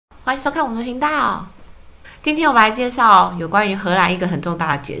欢迎收看我们的频道。今天我们来介绍有关于荷兰一个很重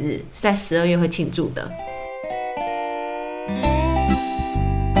大的节日，是在12月会庆祝的。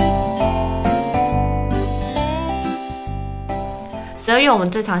12月我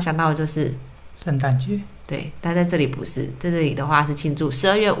们最常想到的就是圣诞节，对，但在这里不是，在这里的话是庆祝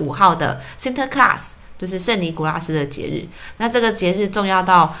12月5号的 Sinterklaas， 就是圣尼古拉斯的节日。那这个节日重要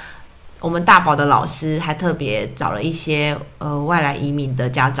到我们大宝的老师还特别找了一些外来移民的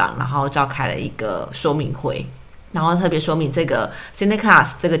家长，然后召开了一个说明会，然后特别说明这个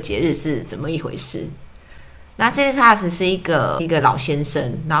Sinterklaas 这个节日是怎么一回事。那 Sinterklaas 是一个老先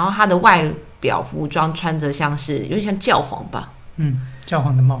生，然后他的外表服装穿着像是有点像教皇吧，教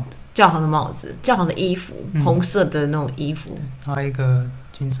皇的帽子，教皇的衣服，红色的那种衣服，然后一个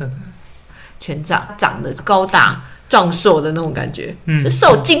金色的权杖，长得高大壮硕的那种感觉，是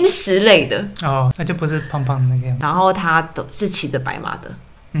受金石类的哦，那就不是胖胖的那个样子。然后他都是骑着白马的，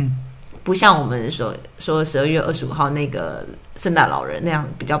不像我们说12月25号那个圣诞老人那样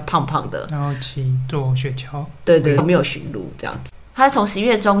比较胖胖的，然后坐雪橇，对，没有驯鹿这样子。他是从11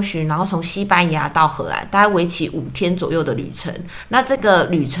月中旬，然后从西班牙到荷兰，大概为期5天左右的旅程。那这个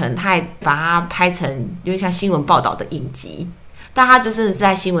旅程他还把它拍成有点像新闻报道的影集，但他就是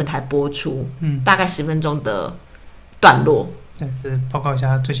在新闻台播出，大概10分钟的段落，对，是报告一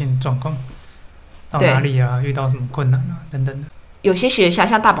下最新的状况，到哪里啊，遇到什么困难啊等等的。有些学校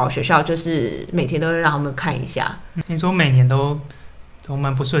像大宝学校，就是每天都会让他们看一下。听说每年都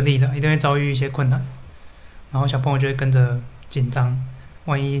蛮不顺利的，一定会遭遇一些困难，然后小朋友就会跟着紧张，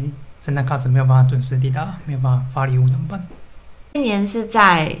万一圣诞卡斯没有办法准时抵达，没有办法发礼物怎么办？今年是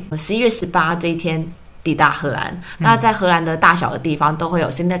在11月18这一天抵达荷兰，那在荷兰的大小的地方都会有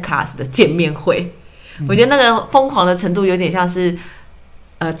Sinterklaas 的见面会。我觉得那个疯狂的程度有点像是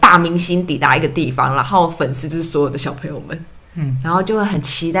大明星抵达一个地方，然后粉丝就是所有的小朋友们，然后就会很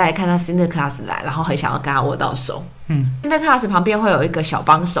期待看到 Sinterklaas 来，然后很想要跟他握到手。Sinterklaas 旁边会有一个小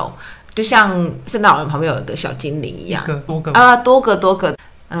帮手，就像圣诞老人旁边有一个小精灵一样，多个，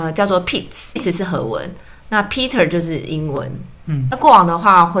叫做 piet 是荷文，那 Peter 就是英文。那过往的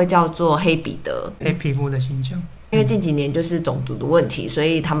话会叫做黑彼得，黑皮肤的形象。因为近几年就是种族的问题，所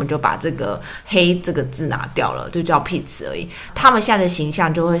以他们就把这个黑这个字拿掉了，就叫 piet 而已。他们现在的形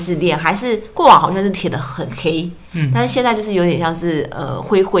象就会是脸，还是过往好像是贴得很黑，但是现在就是有点像是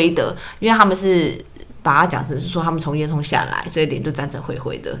灰灰的，因为他们是把它讲成是说他们从烟囱下来，所以脸就沾成灰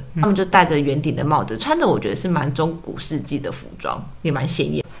灰的。他们就戴着圆顶的帽子，穿着我觉得是蛮中古世纪的服装，也蛮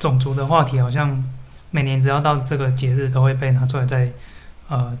鲜艳。种族的话题好像每年只要到这个节日都会被拿出来再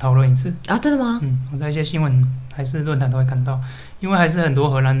讨论一次啊？真的吗？我在一些新闻还是论坛都会看到，因为还是很多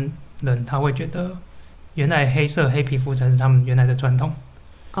荷兰人他会觉得原来黑皮肤才是他们原来的传统，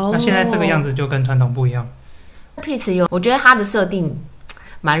那现在这个样子就跟传统不一样。piet 我觉得他的设定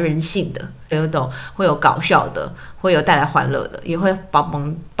蛮人性的，有种会有搞笑的，会有带来欢乐的，也会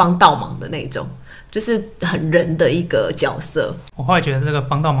帮倒忙的那种，就是很人的一个角色。我后来觉得这个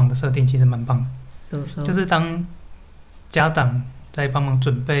帮倒忙的设定其实蛮棒的，怎么说？就是当家长在帮忙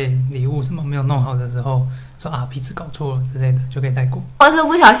准备礼物什么没有弄好的时候，说皮子搞错了之类的，就可以带过。或是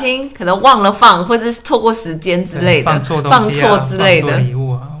不小心可能忘了放，或是错过时间之类的，放错东西放错之类的，放错礼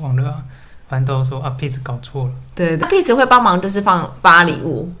物啊，忘了啊，反正都说皮子搞错了。对，piet 会帮忙就是发礼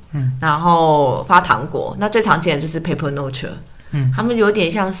物，然后发糖果。那最常见的就是 paper note，他们有点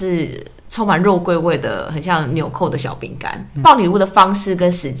像是充满肉桂味的，很像纽扣的小饼干。放礼物的方式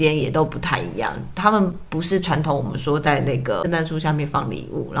跟时间也都不太一样，他们不是传统我们说在那个圣诞树下面放礼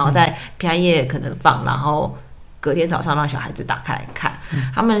物，然后在piet可能放，然后隔天早上让小孩子打开来看。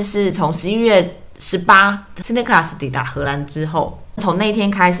他们是从11月18 Sinterklaas 抵达荷兰之后，从那天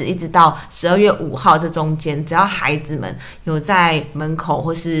开始一直到12月5号这中间，只要孩子们有在门口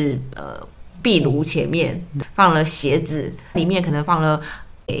或是壁炉前面放了鞋子，里面可能放了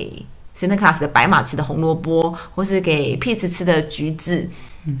给 Sinterklaas 的白马吃的红萝卜，或是给 piet 吃的橘子，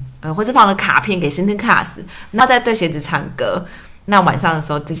或是放了卡片给 Sinterklaas， 然后再对鞋子唱歌。那晚上的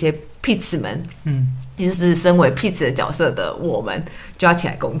时候，这些 piet 们，也就是身为 piet 的角色的我们，就要起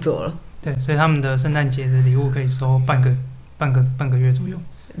来工作了。对，所以他们的圣诞节的礼物可以收半个月左右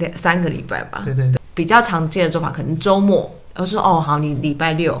，3个礼拜吧。对对对，比较常见的做法可能周末，我说好，你礼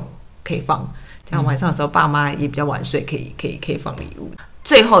拜6可以放，这样晚上的时候爸妈也比较晚睡，可以放礼物。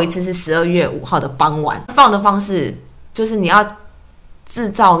最后一次是12月5号的傍晚，放的方式就是你要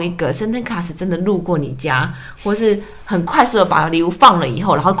制造一个 Sinterklaas 真的路过你家，或是很快速的把礼物放了以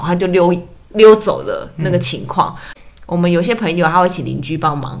后，然后赶快就溜走的那个情况。我们有些朋友他会请邻居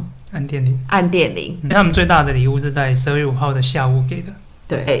帮忙按电铃。他们最大的礼物是在12月5号的下午给的。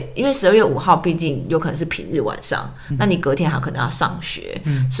对，因为12月5号毕竟有可能是平日晚上，那你隔天还可能要上学，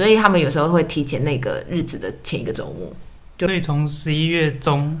所以他们有时候会提前那个日子的前一个周末。所以从11月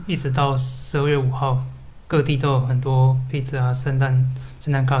中一直到12月5号，各地都有很多 piet 啊、圣诞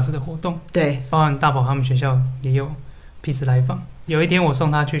class 的活动。对，包含大宝他们学校也有 piet 来访。有一天我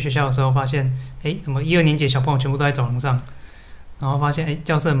送他去学校的时候，发现，怎么1、2年级的小朋友全部都在走廊上，然后发现，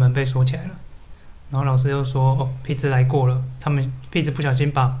教室的门被锁起来了。然后老师又说，piet 来过了，他们 piet 不小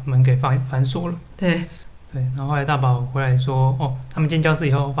心把门给反锁了。对，然后后来大宝回来说，他们进教室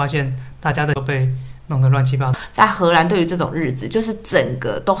以后，发现大家都被弄得乱七八糟。在荷兰，对于这种日子，就是整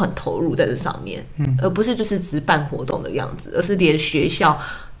个都很投入在这上面，而不是就是只办活动的样子，而是连学校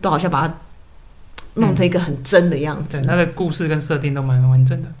都好像把它弄成一个很真的样子。对，它的故事跟设定都蛮完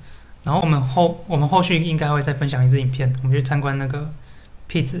整的。然后我们后续应该会再分享一支影片，我们去参观那个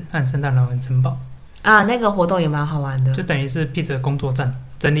piet 和圣诞老人城堡。那个活动也蛮好玩的，就等于是 piet 的工作站，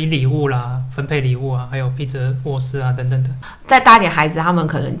整理礼物啦、分配礼物啊，还有 piet 卧室啊等等的。再大一点孩子，他们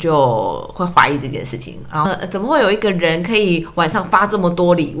可能就会怀疑这件事情，然后怎么会有一个人可以晚上发这么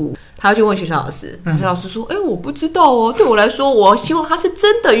多礼物？他要去问学校老师，学校老师说：“我不知道哦，对我来说，我希望他是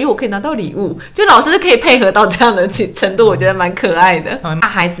真的，因为我可以拿到礼物。”就老师可以配合到这样的程度，我觉得蛮可爱的。大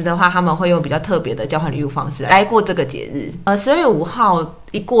孩子的话，他们会用比较特别的交换礼物方式来过这个节日。12月5号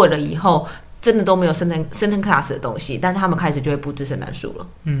一过了以后，真的都没有圣诞 class 的东西，但是他们开始就会布置圣诞树了。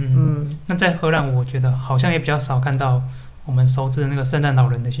那在荷兰，我觉得好像也比较少看到我们熟知的那个圣诞老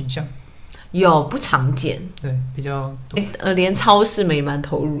人的形象。有，不常见，对，比较多。连超市们也蛮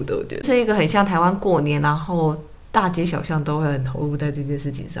投入的，我觉得是一个很像台湾过年，然后大街小巷都会很投入在这件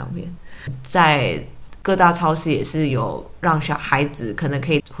事情上面。在各大超市也是有让小孩子可能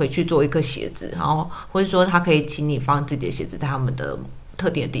可以回去做一个鞋子，然后或者说他可以请你放自己的鞋子在他们的特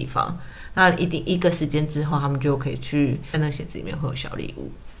定的地方。那一个时间之后，他们就可以去在那鞋子里面会有小礼物。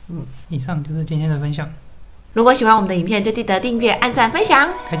以上就是今天的分享。如果喜欢我们的影片，就记得订阅、按赞、分享，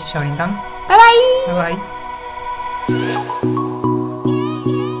开启小铃铛。拜拜，拜拜。